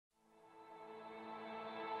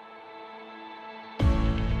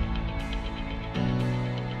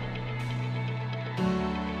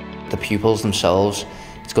pupils themselves.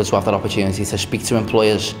 It's good to have that opportunity to speak to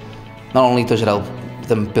employers. Not only does it help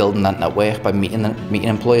them building that network by meeting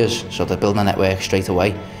employers, so they're building a network straight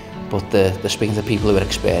away, but they're speaking to people who are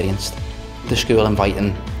experienced. The school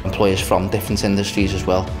inviting employers from different industries as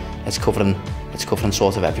well. It's covering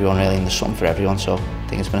sort of everyone really, and there's something for everyone, so I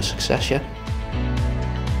think it's been a success, yeah.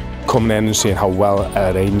 Coming in and seeing how well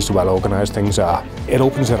arranged, well organised things are, it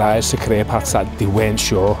opens their eyes to career paths that they weren't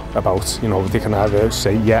sure about. You know, they can either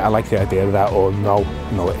say, yeah, I like the idea of that, or no,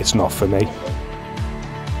 it's not for me.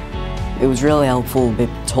 It was really helpful. They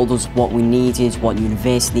told us what we needed, what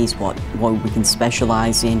universities, what we can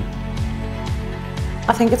specialise in.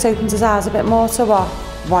 I think it's opened his eyes a bit more to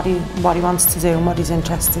what he wants to do and what he's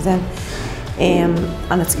interested in,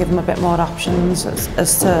 and it's given him a bit more options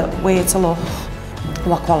as to where to look,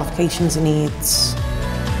 what qualifications he needs.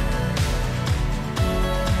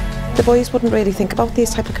 The boys wouldn't really think about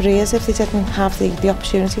these type of careers if they didn't have the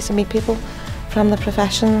opportunity to meet people from the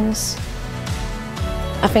professions.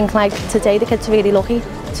 I think like today the kids are really lucky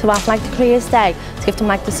to have like the careers day, to give them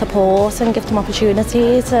like the support and give them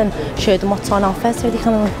opportunities and show them what's on offer so they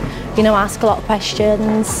can, you know, ask a lot of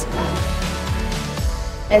questions.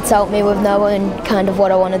 It's helped me with knowing kind of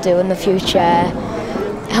what I want to do in the future,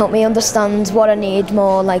 helped me understand what I need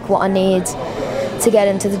more, like what I need to get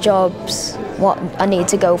into the jobs, what I need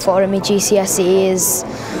to go for in my GCSEs,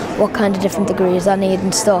 what kind of different degrees I need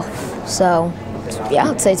and stuff. So yeah,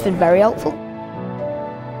 I'd say it's been very helpful.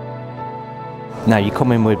 Now you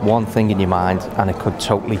come in with one thing in your mind and it could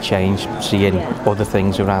totally change, seeing other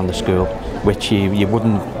things around the school which you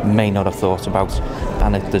may not have thought about,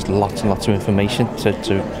 and there's lots and lots of information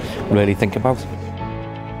to really think about.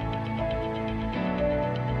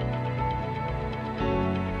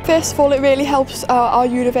 First of all, it really helps our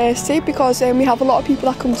university because we have a lot of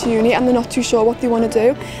people that come to uni and they're not too sure what they want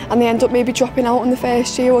to do, and they end up maybe dropping out in the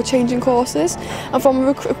first year or changing courses. And from a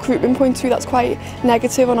recruitment point of view, that's quite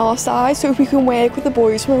negative on our side. So if we can work with the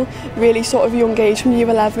boys from a really sort of young age, from year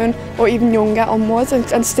 11 or even younger onwards,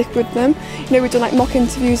 and stick with them. You know, we've done like mock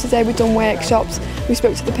interviews today, we've done workshops, we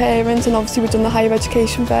spoke to the parents, and obviously we've done the higher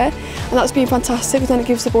education fair, and that's been fantastic because then it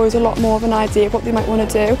gives the boys a lot more of an idea of what they might want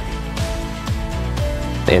to do.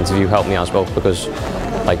 The interview helped me as well because,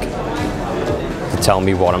 like, to tell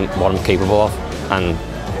me what I'm capable of and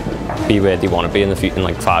be where they want to be in the future, in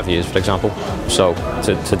like 5 years, for example. So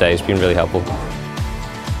today has been really helpful.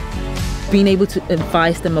 Being able to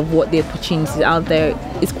advise them of what the opportunities out there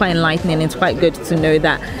is quite enlightening. It's quite good to know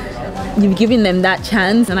that you're giving them that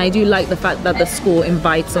chance, and I do like the fact that the school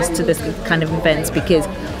invites us to this kind of events because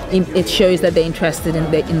it shows that they're interested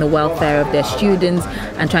in the welfare of their students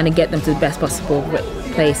and trying to get them to the best possible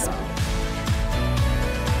place.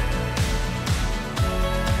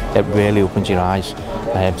 It really opens your eyes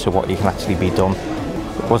to what you can actually be done.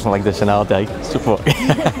 It wasn't like this in our day, but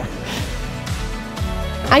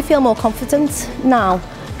I feel more confident now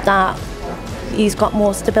that he's got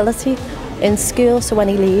more stability in school, so when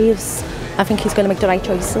he leaves, I think he's going to make the right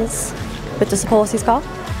choices with the support he's got.